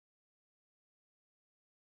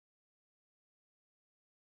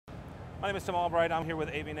My name is Tim Albright. I'm here with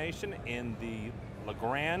AVNation in the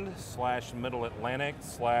LeGrand / Middle Atlantic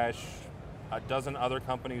 / a dozen other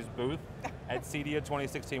companies booth at CEDIA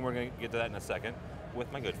 2016. We're going to get to that in a second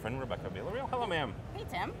with my good friend Rebecca Villarreal. Hello, ma'am. Hey,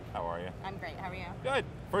 Tim. How are you? I'm great. How are you? Good.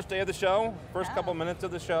 First day of the show. First couple minutes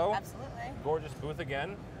of the show. Absolutely. Gorgeous booth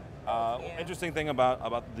again. Thank you. Interesting thing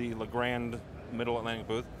about the LeGrand Middle Atlantic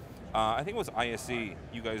booth. I think it was ISE.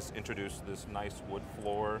 You guys introduced this nice wood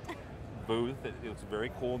floor booth. It's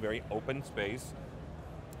very cool, very open space.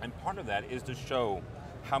 And part of that is to show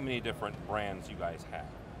how many different brands you guys have.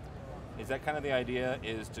 Is that kind of the idea,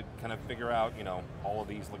 is to kind of figure out, you know, all of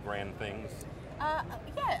these LeGrand things?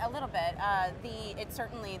 Yeah, a little bit. It's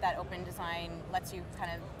certainly that open design lets you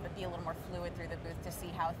kind of be a little more fluid through the booth to see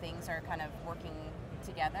how things are kind of working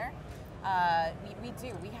together. We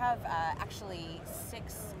do. We have actually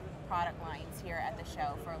 6 product lines here at the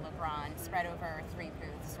show for LeGrand, spread over 3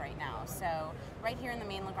 booths right now. So right here in the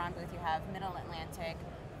main LeGrand booth, you have Middle Atlantic,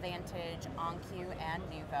 Vantage, OnQ, and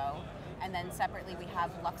Nuvo. And then separately we have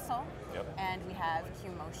Luxol, and we have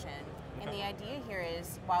Q-Motion. And the idea here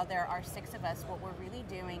is, while there are 6 of us, what we're really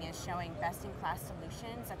doing is showing best-in-class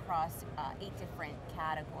solutions across 8 different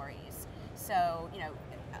categories. So, you know,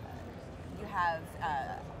 you have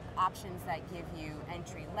options that give you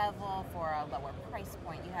entry level for a lower price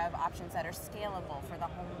point. You have options that are scalable for the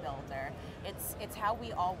home builder. It's how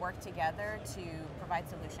we all work together to provide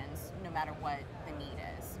solutions, no matter what the need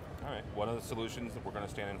is. All right. One of the solutions that we're going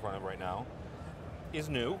to stand in front of right now is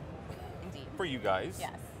new. Indeed. For you guys.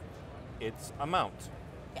 Yes. It's a mount.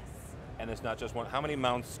 Yes. And it's not just one. How many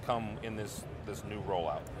mounts come in this new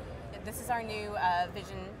rollout? This is our new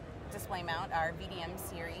Vision display mount, our VDM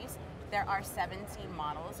series. There are 17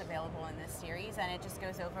 models available in this series, and it just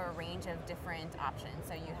goes over a range of different options.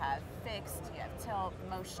 So you have fixed, you have tilt,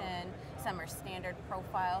 motion, some are standard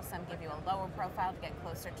profile, some give you a lower profile to get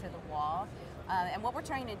closer to the wall. And what we're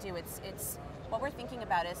trying to do, what we're thinking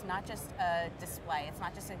about is not just a display, it's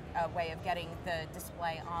not just a way of getting the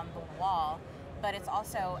display on the wall, but it's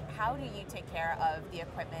also how do you take care of the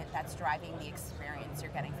equipment that's driving the experience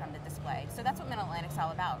you're getting from the display. So that's what Middle Atlantic's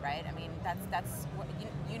all about, right? I mean, that's what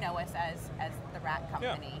you know us as the rack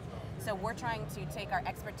company. Yeah. So we're trying to take our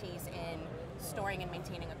expertise in storing and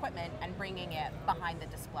maintaining equipment and bringing it behind the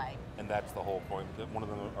display. And that's the whole point. One of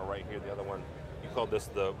them are right here, the other one. You called this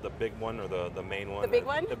the big one or the main one? The big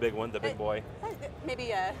one? The big one, the big boy.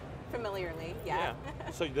 Maybe familiarly, yeah.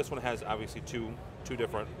 So this one has obviously two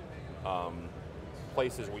different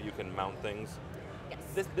places where you can mount things.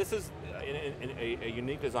 Yes. This is a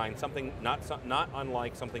unique design, something not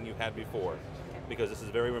unlike something you had before, because this is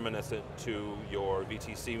very reminiscent to your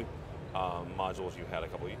VTC modules you had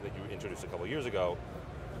that you introduced a couple years ago.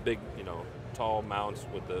 Big, you know, tall mounts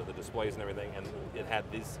with the displays and everything, and it had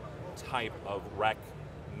this type of rack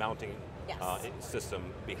mounting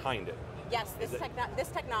system behind it. Yes, this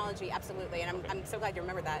technology, absolutely, and I'm so glad you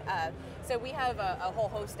remember that. So we have a whole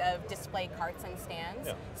host of display carts and stands,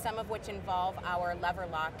 some of which involve our lever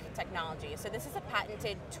lock technology. So this is a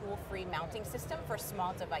patented tool-free mounting system for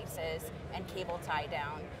small devices and cable tie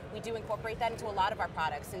down. We do incorporate that into a lot of our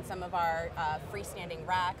products, in some of our freestanding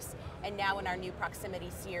racks, and now in our new proximity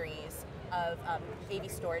series of AV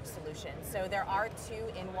storage solutions. So there are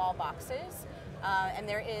 2 in-wall boxes, and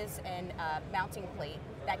there is a mounting plate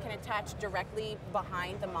that can attach directly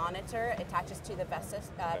behind the monitor. It attaches to the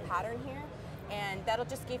Vestas pattern here, and that'll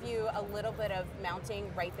just give you a little bit of mounting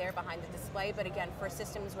right there behind the display. But again, for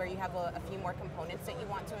systems where you have a few more components that you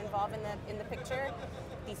want to involve in the picture,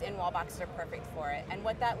 these in-wall boxes are perfect for it. And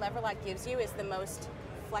what that lever lock gives you is the most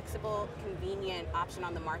flexible, convenient option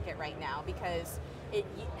on the market right now, because it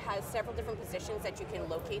has several different positions that you can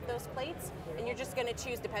locate those plates, and you're just going to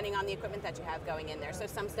choose depending on the equipment that you have going in there. So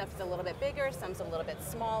some stuff is a little bit bigger, some's a little bit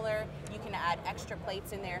smaller. You can add extra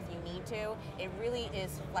plates in there if you need to. It really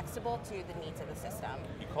is flexible to the needs of the system.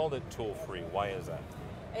 You called it tool-free. Why is that?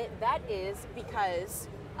 That is because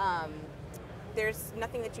there's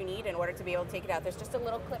nothing that you need in order to be able to take it out. There's just a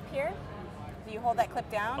little clip here. You hold that clip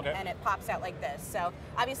down, and it pops out like this. So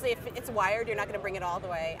obviously, if it's wired, you're not going to bring it all the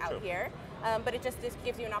way out here. But it just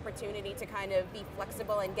gives you an opportunity to kind of be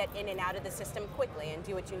flexible and get in and out of the system quickly and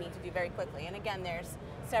do what you need to do very quickly. And again, there's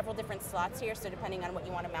several different slots here, so depending on what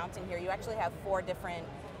you want to mount in here, you actually have 4 different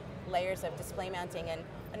layers of display mounting. And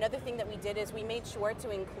another thing that we did is we made sure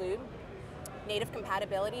to include native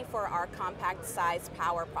compatibility for our compact size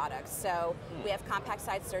power products. So we have compact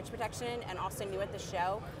size surge protection, and also new at the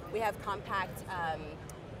show, we have compact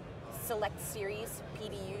select series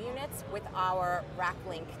PDU units with our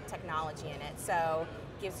RackLink technology in it. So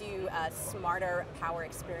gives you a smarter power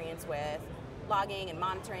experience with logging and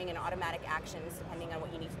monitoring and automatic actions depending on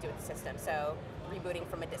what you need to do with the system. So rebooting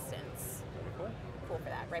from a distance. Very cool. Cool for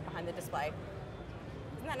that, right behind the display.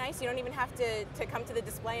 Isn't that nice? You don't even have to come to the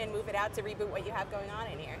display and move it out to reboot what you have going on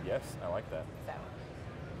in here. Yes, I like that. So.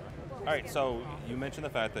 All right, so you mentioned the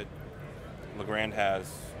fact that Legrand has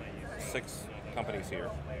 6 companies here.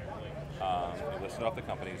 You listed off the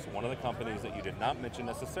companies. One of the companies that you did not mention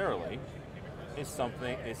necessarily is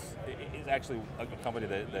actually a company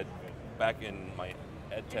that back in my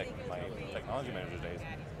my technology manager days,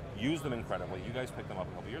 used them incredibly. You guys picked them up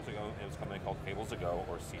a couple years ago. It was a company called Cables2Go,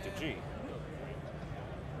 or C2G.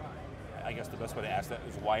 I guess the best way to ask that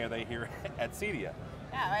is, why are they here at CEDIA?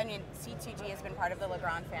 Yeah, I mean, C2G has been part of the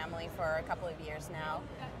Legrand family for a couple of years now,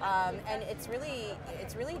 and it's really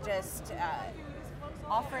just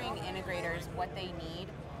offering integrators what they need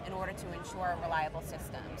in order to ensure a reliable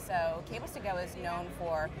system. So Cables2Go is known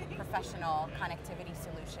for professional connectivity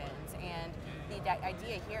solutions, and the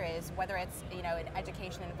idea here is, whether it's an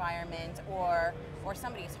education environment or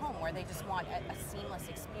somebody's home where they just want a seamless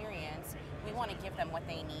experience, we want to give them what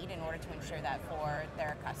they need in order to ensure that for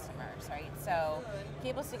their customers, right? So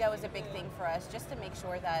Cables2Go is a big thing for us, just to make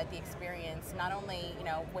sure that the experience, not only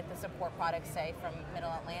with the support products, say from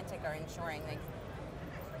Middle Atlantic, are ensuring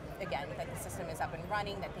again, that the system is up and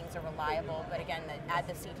running, that things are reliable, but again, add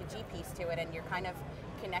the C2G piece to it, and you're kind of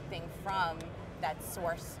connecting from that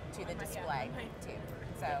source to the display too.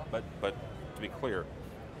 So, but to be clear,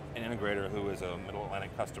 an integrator who is a Middle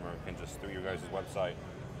Atlantic customer can just, through your guys' website,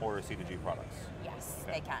 order C2G products. Yes,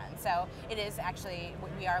 okay. They can. So it is actually,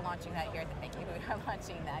 we are launching that here at the, thank you, we are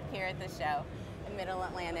launching that here at the show. And Middle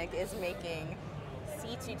Atlantic is making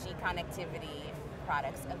C2G connectivity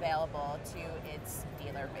products available to its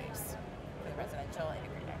dealer base for the residential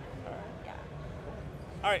integrator. All right. Yeah.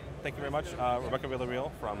 All right, thank you very much. Rebecca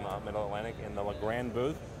Villarreal from Middle Atlantic in the Legrand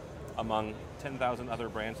booth, among 10,000 other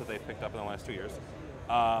brands that they've picked up in the last 2 years.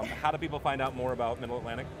 How do people find out more about Middle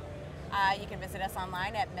Atlantic? You can visit us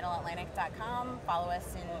online at middleatlantic.com, follow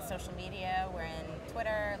us in social media. We're in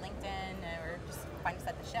Twitter, LinkedIn, or just find us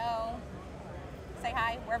at the show. Say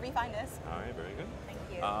hi wherever you find us. All right, very good. Thank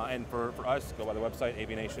you. And for us, go by the website,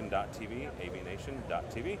 avnation.tv,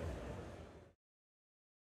 avnation.tv.